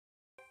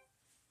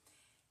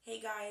Hey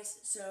guys,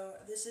 so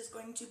this is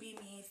going to be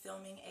me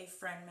filming a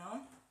friend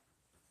mail.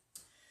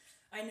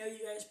 I know you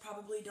guys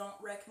probably don't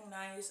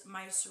recognize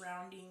my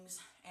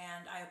surroundings,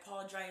 and I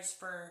apologize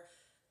for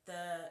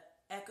the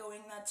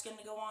echoing that's going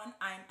to go on.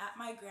 I'm at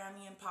my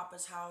Grammy and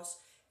Papa's house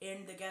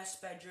in the guest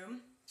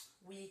bedroom.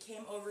 We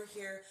came over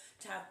here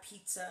to have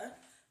pizza.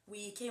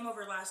 We came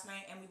over last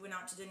night and we went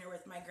out to dinner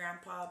with my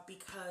grandpa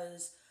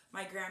because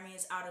my Grammy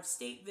is out of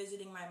state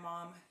visiting my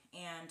mom,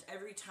 and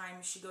every time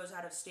she goes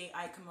out of state,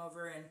 I come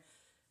over and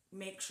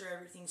make sure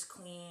everything's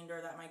cleaned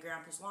or that my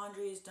grandpa's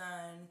laundry is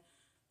done,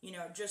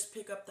 just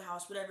pick up the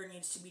house, whatever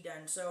needs to be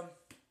done. So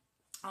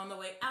on the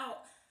way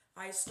out,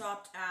 I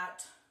stopped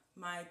at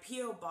my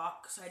P.O.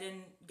 box. I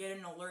didn't get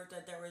an alert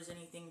that there was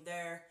anything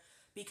there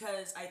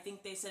because I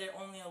think they said it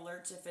only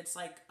alerts if it's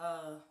like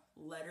a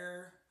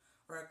letter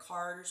or a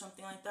card or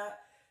something like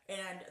that.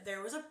 And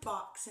there was a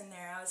box in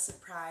there. I was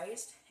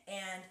surprised.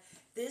 And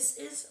this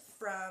is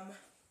from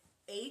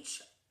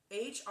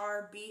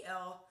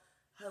HRBL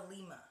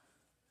Halima.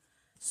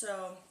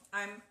 So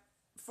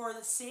for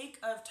the sake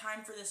of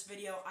time for this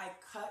video, I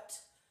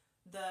cut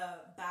the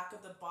back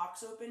of the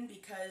box open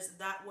because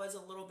that was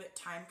a little bit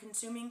time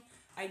consuming.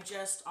 I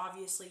just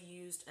obviously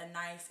used a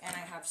knife and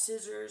I have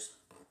scissors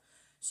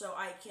so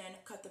I can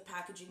cut the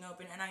packaging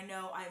open. And I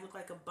know I look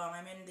like a bum.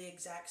 I'm in the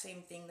exact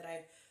same thing that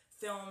I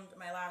filmed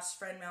my last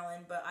friend mail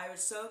in, but I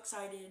was so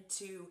excited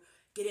to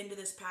get into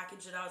this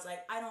package that I was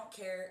like, I don't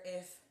care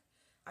if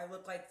I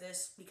look like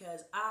this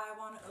because I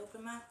want to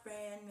open my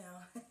friend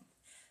mail.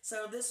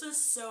 So this was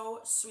so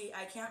sweet.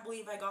 I can't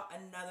believe I got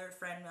another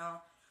friend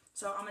mail.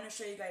 So I'm going to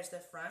show you guys the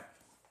front.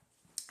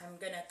 I'm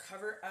going to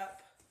cover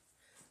up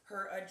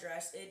her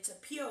address. It's a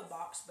P.O.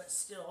 box, but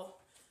still,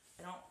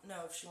 I don't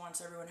know if she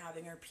wants everyone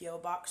having her P.O.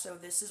 box. So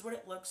this is what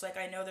it looks like.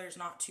 I know there's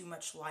not too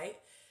much light.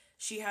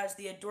 She has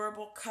the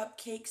adorable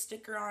cupcake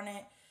sticker on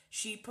it.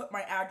 She put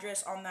my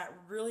address on that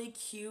really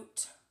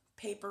cute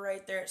paper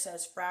right there. It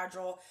says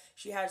fragile.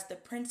 She has the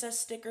princess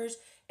stickers.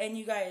 And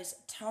you guys,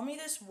 tell me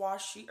this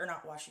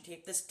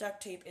this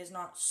duct tape is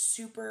not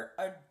super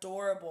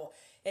adorable.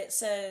 It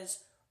says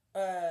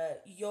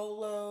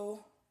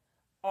YOLO,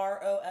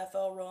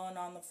 ROFL, rolling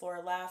on the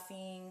floor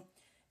laughing.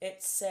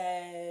 It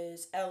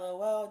says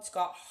LOL. It's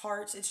got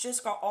hearts. It's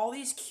just got all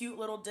these cute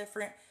little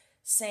different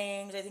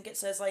sayings. I think it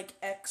says like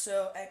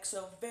XO.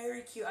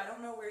 Very cute. I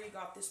don't know where you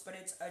got this, but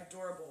it's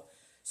adorable.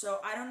 So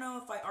I don't know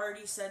if I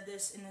already said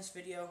this in this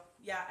video.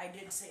 Yeah, I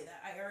did say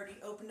that. I already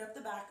opened up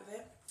the back of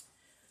it.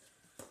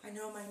 I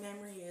know my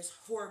memory is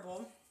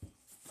horrible.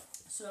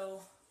 So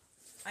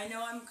I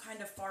know I'm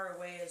kind of far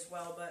away as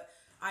well, but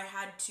I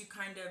had to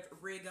kind of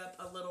rig up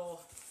a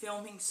little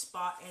filming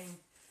spot in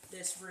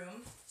this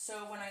room.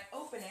 So when I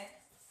open it,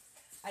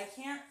 it's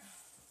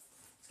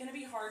going to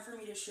be hard for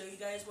me to show you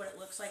guys what it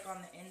looks like on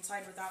the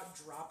inside without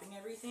dropping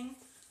everything,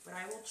 but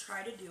I will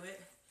try to do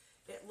it.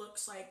 It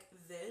looks like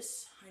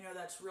this. I know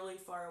that's really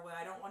far away.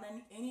 I don't want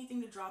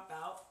anything to drop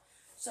out.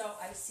 So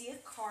I see a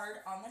card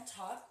on the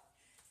top,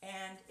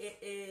 and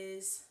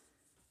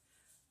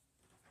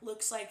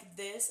looks like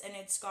this, and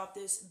it's got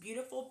this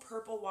beautiful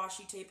purple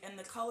washi tape, and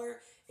the color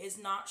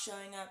is not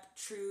showing up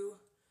true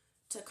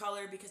to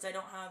color because I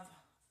don't have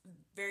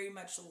very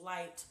much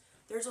light.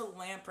 There's a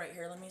lamp right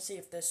here. Let me see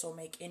if this will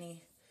make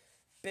any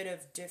bit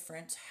of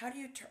difference. How do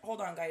you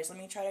hold on guys, let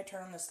me try to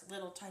turn on this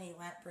little tiny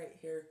lamp right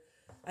here.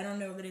 I don't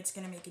know that it's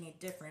going to make any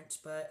difference,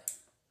 but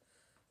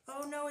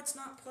oh no, it's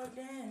not plugged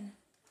in.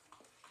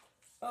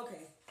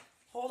 Okay,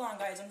 hold on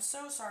guys, I'm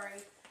so sorry.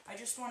 I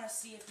just want to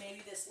see if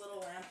maybe this little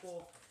lamp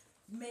will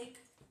make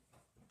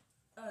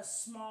a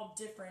small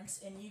difference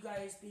in you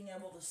guys being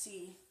able to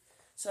see.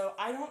 So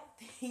I don't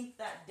think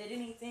that did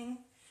anything,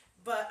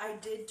 but I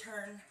did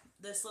turn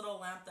this little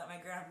lamp that my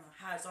grandma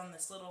has on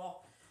this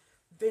little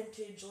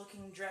vintage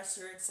looking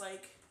dresser. It's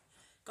like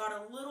got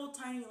a little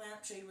tiny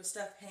lampshade with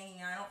stuff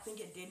hanging. I don't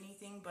think it did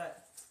anything,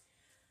 but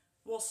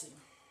we'll see.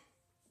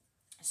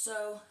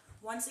 So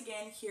once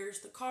again,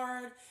 here's the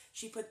card.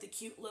 She put the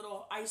cute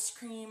little ice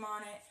cream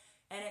on it,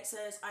 and it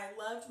says, I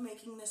loved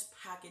making this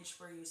package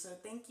for you. So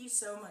thank you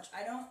so much.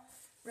 I don't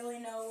really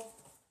know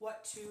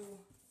what to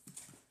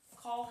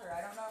call her.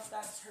 I don't know if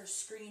that's her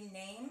screen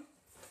name.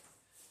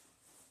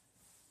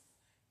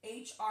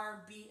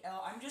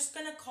 HRBL. I'm just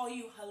going to call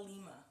you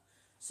Halima.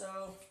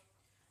 So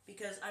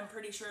because I'm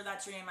pretty sure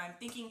that's your name. I'm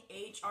thinking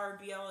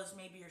HRBL is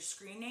maybe your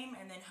screen name,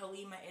 and then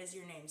Halima is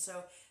your name.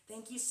 So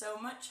thank you so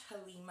much,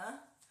 Halima.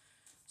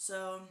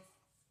 So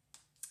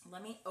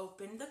let me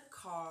open the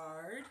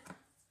card.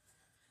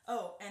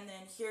 Oh, and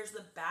then here's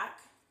the back.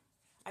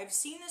 I've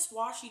seen this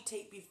washi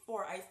tape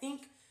before. I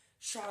think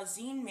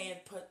Shazine may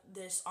have put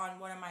this on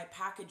one of my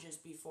packages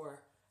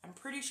before. I'm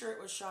pretty sure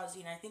it was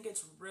Shazine. I think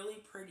it's really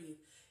pretty.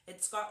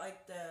 It's got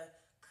like the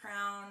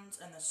crowns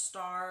and the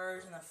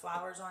stars and the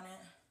flowers on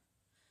it.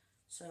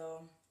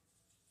 So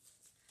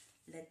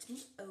let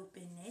me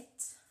open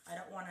it. I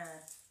don't want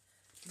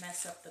to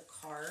mess up the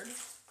card.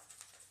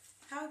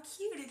 How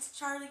cute, it's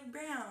Charlie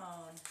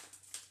Brown.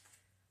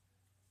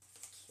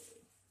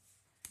 Okay.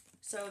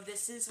 So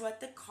this is what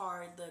the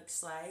card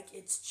looks like.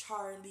 It's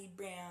Charlie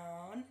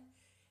Brown,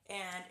 and it's Charlie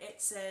Brown, and it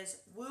says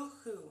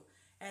woohoo,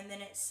 and then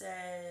it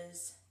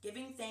says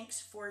giving thanks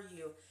for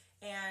you,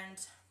 and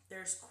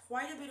there's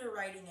quite a bit of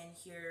writing in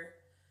here.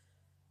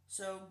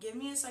 So give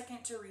me a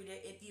second to read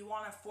it. If you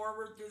want to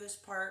forward through this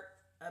part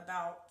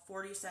about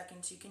 40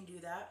 seconds, you can do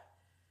that.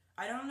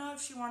 I don't know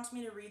if she wants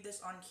me to read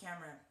this on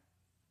camera.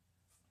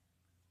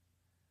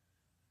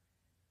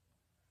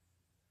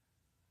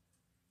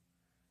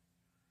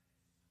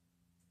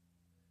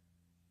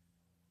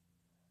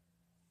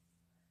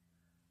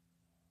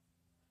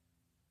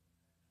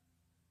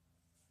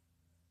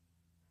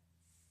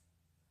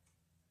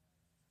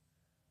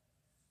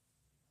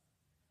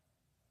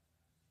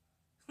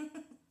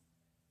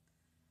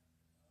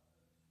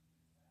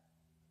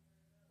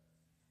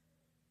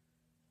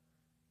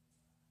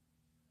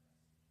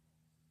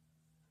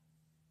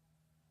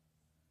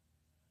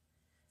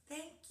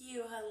 Thank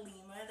you,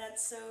 Halima.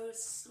 That's so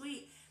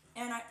sweet.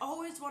 And I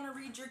always want to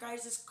read your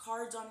guys'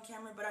 cards on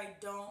camera, but I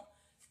don't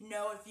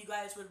know if you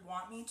guys would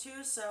want me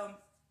to. So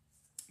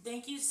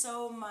thank you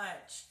so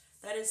much.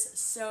 That is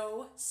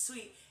so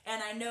sweet.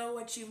 And I know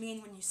what you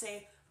mean when you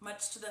say,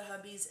 much to the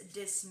hubby's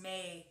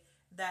dismay,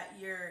 that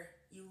you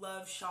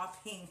love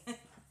shopping.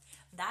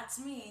 That's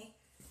me.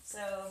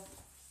 So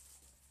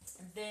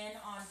then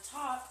on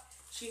top,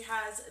 she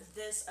has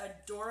this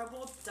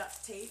adorable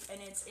duct tape, and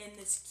it's in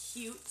this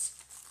cute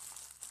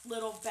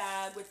little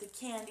bag with the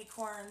candy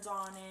corns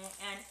on it,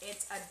 and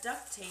it's a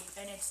duct tape,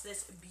 and it's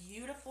this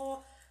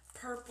beautiful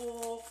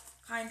purple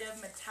kind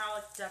of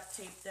metallic duct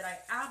tape that I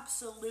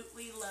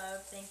absolutely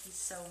love. Thank you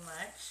so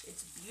much.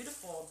 It's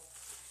beautiful.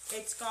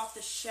 It's got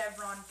the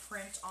chevron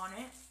print on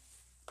it.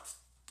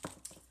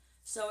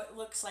 So it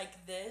looks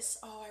like this.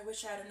 Oh, I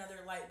wish I had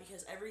another light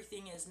because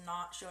everything is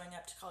not showing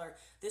up to color.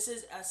 This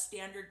is a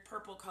standard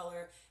purple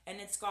color,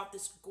 and it's got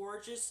this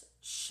gorgeous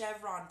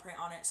chevron print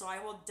on it. So I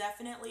will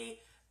definitely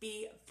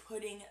be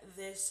putting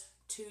this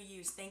to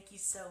use. Thank you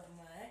so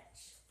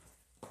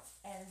much.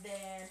 And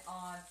then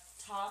on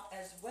top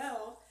as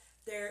well,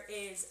 there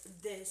is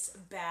this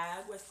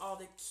bag with all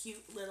the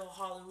cute little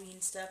Halloween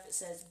stuff. It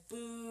says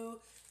boo,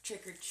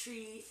 trick or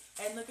treat,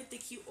 and look at the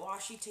cute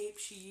washi tape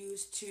she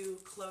used to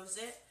close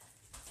it.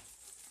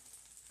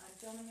 I'm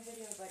filming a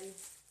video, buddy.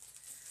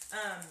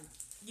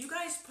 You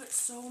guys put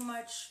so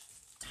much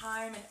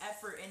time and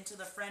effort into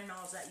the friend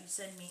mails that you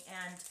send me,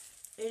 and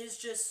it is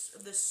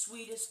just the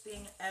sweetest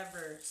thing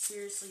ever.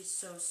 Seriously,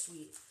 so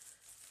sweet.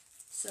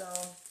 So,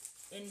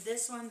 in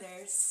this one,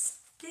 there's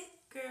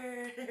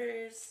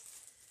stickers.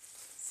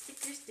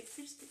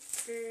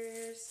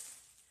 Stickers.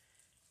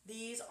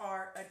 These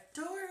are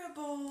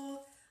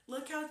adorable.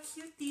 Look how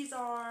cute these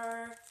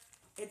are.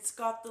 It's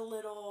got the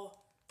little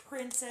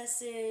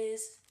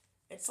princesses.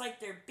 It's like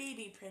they're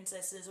baby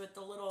princesses with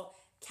the little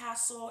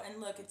castle. And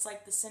look, it's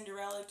like the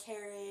Cinderella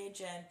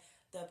carriage and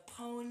the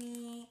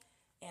pony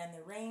and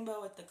the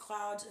rainbow with the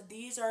clouds.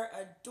 These are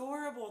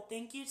adorable.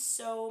 Thank you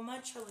so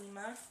much,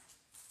 Halima.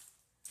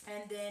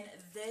 And then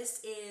this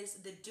is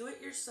the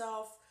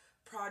do-it-yourself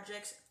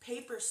projects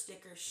paper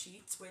sticker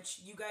sheets,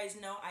 which you guys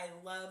know I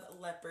love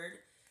leopard.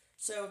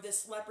 So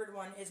this leopard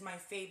one is my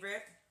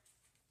favorite.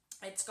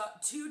 It's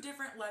got 2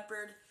 different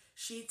leopard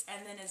sheets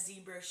and then a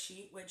zebra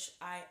sheet, which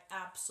I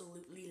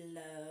absolutely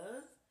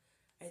love.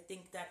 I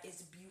think that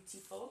is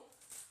beautiful.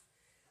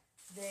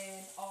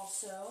 Then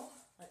also,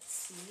 let's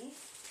see,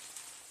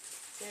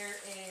 there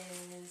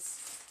is,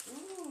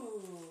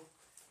 ooh,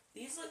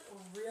 these look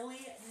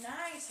really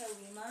nice,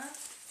 Halima.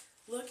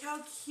 Look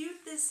how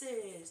cute this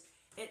is.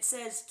 It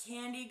says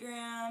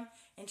Candygram,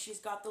 and she's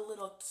got the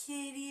little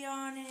kitty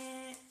on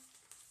it.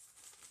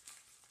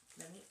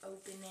 Let me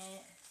open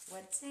it.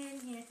 What's in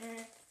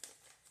here?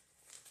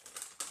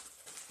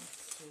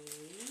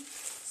 Okay.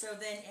 So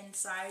then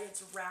inside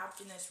it's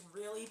wrapped in this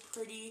really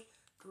pretty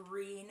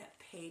green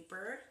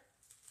paper.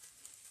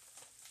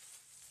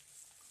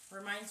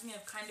 Reminds me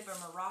of kind of a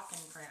Moroccan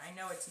print. I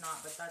know it's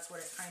not, but that's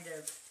what it kind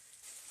of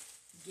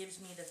gives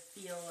me the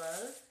feel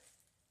of.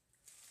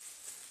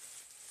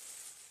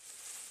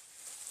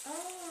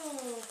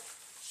 Oh,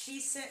 she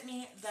sent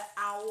me the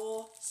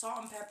owl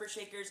salt and pepper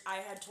shakers. I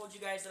had told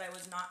you guys that I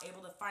was not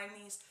able to find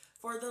these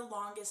for the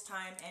longest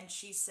time, and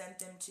she sent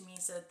them to me,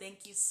 so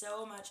thank you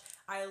so much.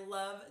 I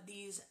love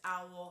these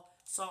owl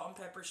salt and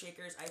pepper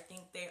shakers. I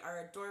think they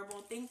are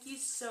adorable. Thank you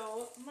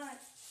so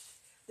much.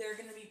 They're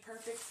going to be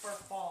perfect for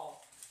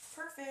fall.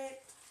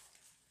 Perfect.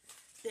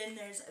 Then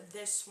there's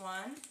this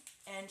one,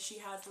 and she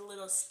has the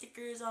little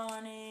stickers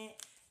on it,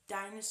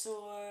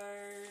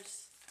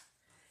 dinosaurs.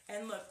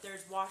 And look,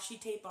 there's washi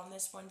tape on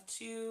this one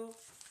too.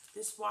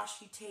 This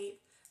washi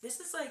tape. This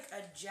is like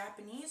a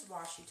Japanese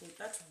washi tape.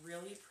 That's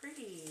really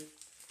pretty.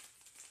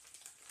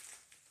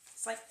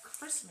 It's like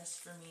Christmas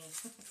for me.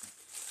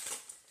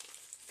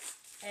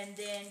 And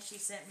then she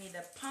sent me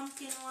the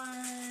pumpkin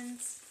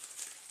ones,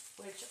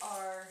 which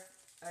are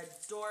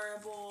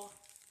adorable.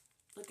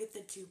 Look at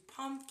the 2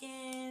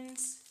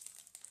 pumpkins.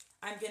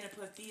 I'm going to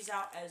put these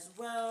out as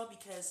well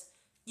because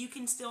you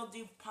can still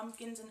do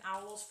pumpkins and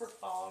owls for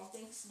fall and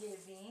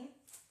Thanksgiving.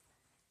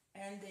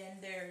 And then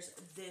there's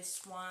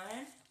this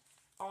one.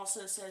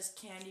 Also says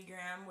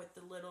Candygram with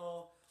the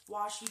little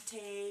washi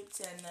tapes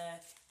and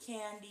the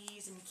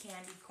candies and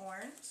candy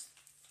corns.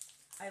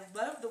 I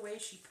love the way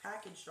she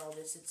packaged all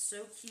this. It's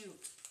so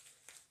cute.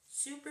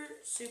 Super,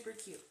 super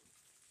cute.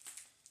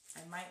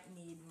 I might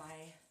need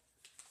my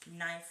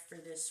knife for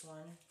this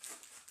one.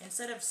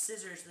 Instead of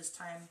scissors this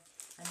time,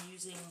 I'm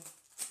using,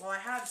 well, I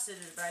have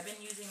scissors, but I've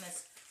been using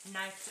this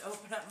knife to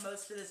open up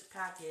most of this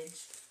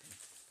package.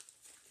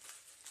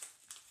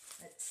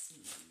 Let's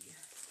see.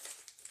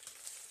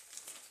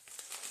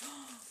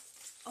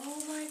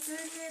 Oh my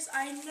goodness,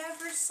 I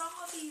never saw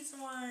these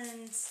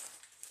ones.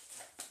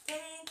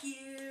 Thank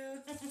you.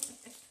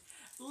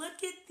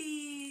 Look at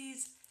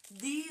these.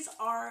 These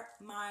are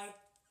my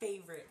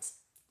favorites.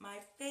 My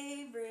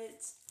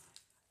favorites.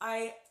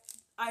 I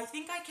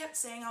think I kept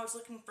saying I was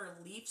looking for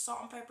leaf salt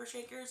and pepper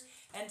shakers,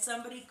 and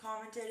somebody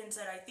commented and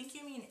said, I think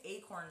you mean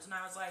acorns. And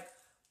I was like,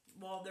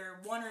 well,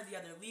 they're one or the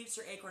other, leaves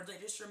or acorns. I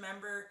just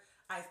remember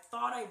I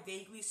thought I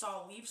vaguely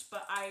saw leaves,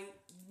 but I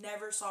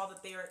never saw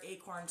that they are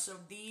acorns. So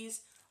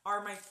these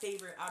are my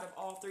favorite out of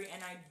all three,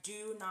 and I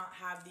do not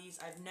have these.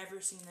 I've never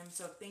seen them,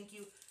 so thank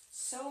you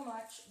so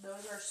much.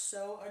 Those are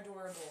so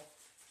adorable.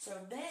 So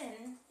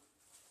then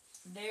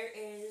there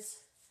is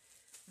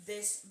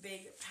this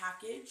big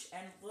package,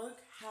 and look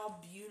how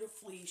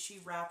beautifully she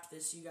wrapped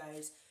this, you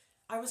guys.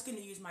 I was going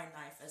to use my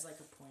knife as like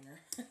a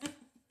pointer.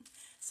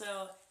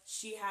 So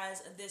she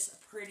has this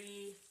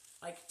pretty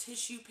like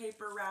tissue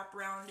paper wrap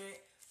around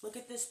it. Look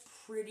at this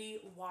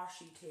pretty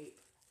washi tape.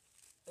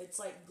 It's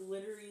like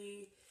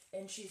glittery,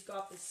 and she's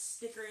got this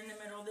sticker in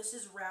the middle. This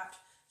is wrapped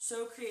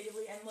so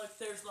creatively, and look,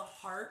 there's the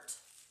heart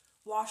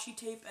washi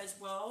tape as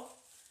well.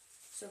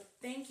 So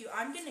thank you.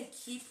 I'm going to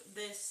keep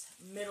this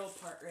middle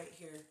part right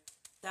here.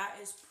 That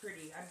is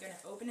pretty. I'm going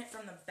to open it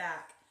from the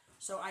back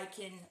so I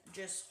can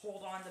just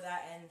hold on to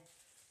that, and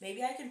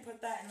maybe I can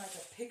put that in like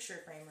a picture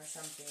frame or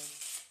something.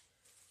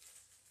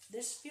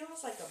 This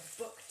feels like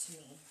a book to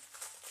me.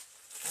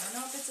 I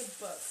don't know if it's a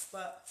book,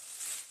 but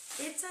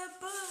it's a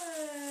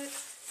book.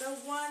 The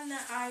one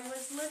that I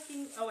was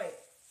looking, oh wait.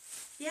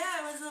 Yeah,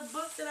 it was the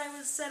book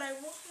that said I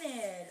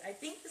wanted. I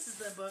think this is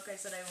the book I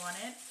said I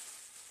wanted.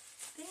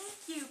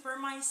 Thank you for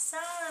my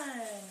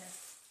son.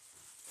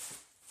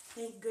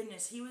 Thank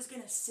goodness. He was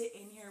going to sit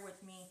in here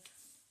with me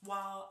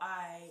while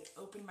I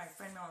opened my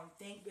friend mail, and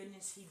thank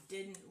goodness he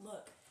didn't.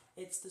 Look,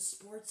 it's the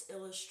Sports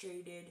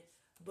Illustrated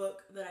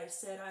book that I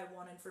said I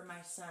wanted for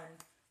my son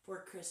for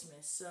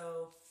Christmas.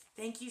 So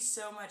thank you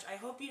so much. I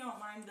hope you don't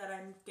mind that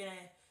I'm going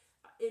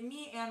to,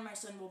 me and my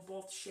son will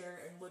both share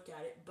and look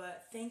at it,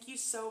 but thank you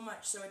so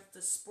much. So it's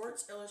the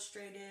Sports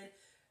Illustrated,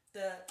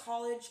 the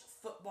college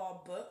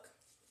football book,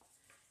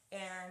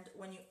 and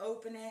when you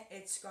open it,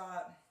 it's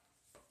got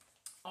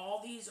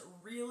all these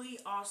really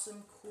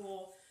awesome,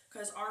 cool,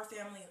 because our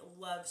family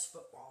loves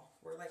football.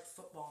 We're like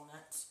football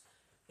nuts.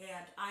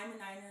 And I'm a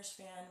Niners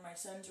fan. My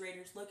son's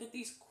Raiders. Look at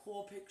these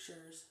cool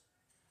pictures.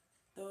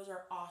 Those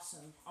are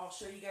awesome. I'll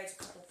show you guys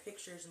a couple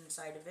pictures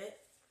inside of it.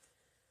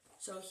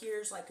 So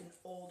here's like an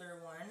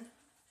older one.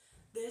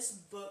 This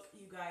book,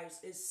 you guys,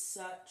 is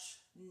such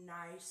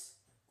nice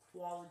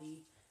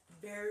quality.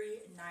 Very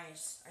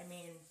nice. I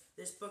mean,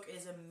 this book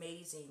is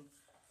amazing.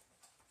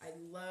 I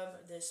love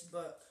this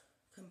book.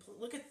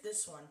 Look at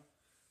this one.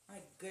 My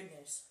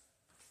goodness.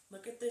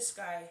 Look at this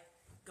guy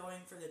going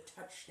for the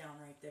touchdown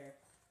right there.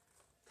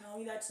 Tell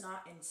me that's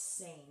not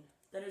insane.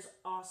 That is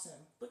awesome.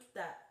 Look at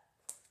that.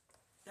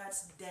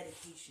 That's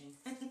dedication.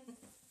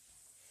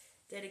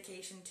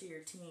 Dedication to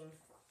your team.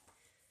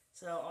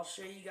 So I'll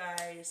show you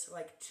guys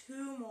like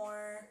two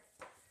more.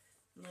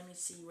 Let me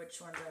see which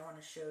ones I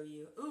want to show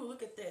you. Ooh,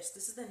 look at this.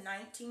 This is the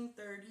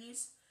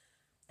 1930s.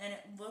 And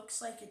it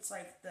looks like it's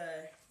like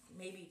the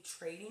maybe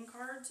trading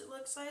cards, it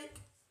looks like.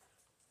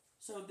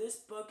 So this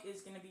book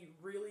is going to be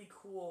really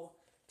cool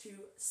to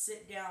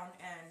sit down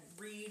and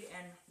read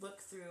and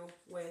look through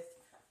with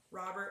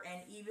Robert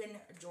and even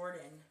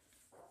Jordan.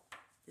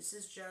 This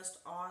is just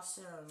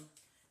awesome.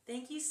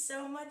 Thank you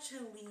so much,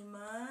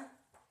 Halima.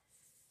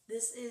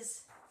 This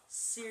is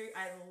serious.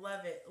 I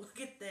love it.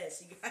 Look at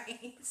this, you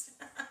guys.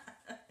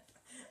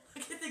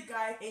 Look at the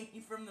guy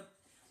hanging from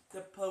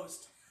the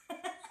post.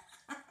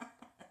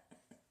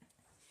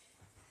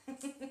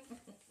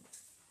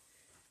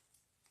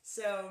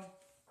 So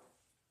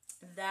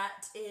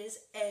that is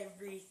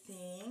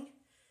everything.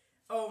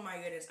 Oh my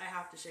goodness, I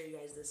have to show you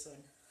guys this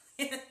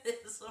one.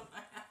 This one.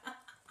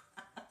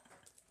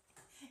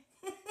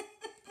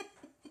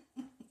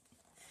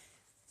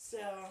 So,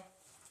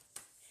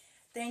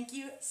 thank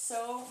you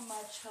so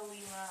much,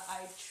 Halima.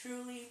 I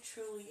truly,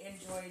 truly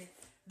enjoyed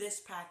this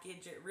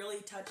package. It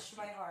really touched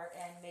my heart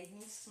and made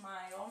me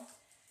smile.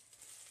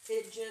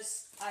 It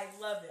just, I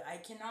love it. I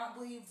cannot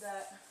believe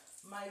that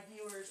my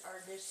viewers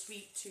are this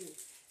sweet to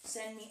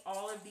send me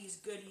all of these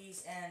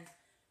goodies, and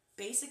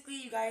basically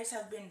you guys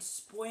have been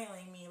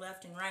spoiling me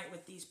left and right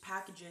with these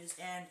packages,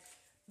 and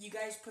you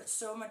guys put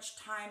so much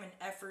time and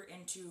effort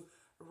into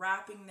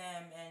wrapping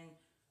them and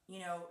you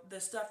know, the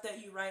stuff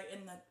that you write in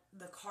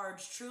the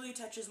cards truly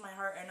touches my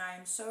heart, and I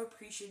am so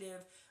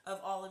appreciative of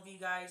all of you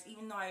guys.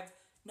 Even though I've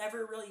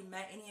never really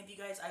met any of you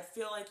guys, I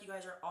feel like you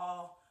guys are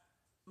all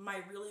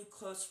my really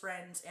close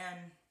friends,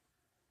 and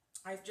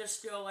I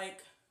just feel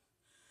like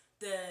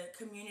the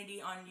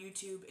community on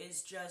YouTube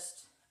is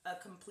just a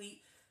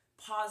complete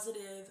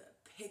positive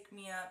pick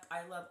me up.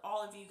 I love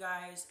all of you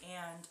guys,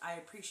 and I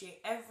appreciate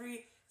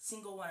every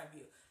single one of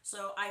you.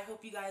 So I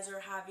hope you guys are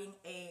having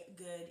a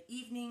good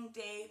evening,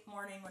 day,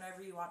 morning,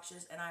 whenever you watch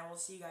this, and I will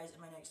see you guys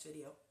in my next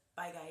video.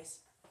 Bye, guys.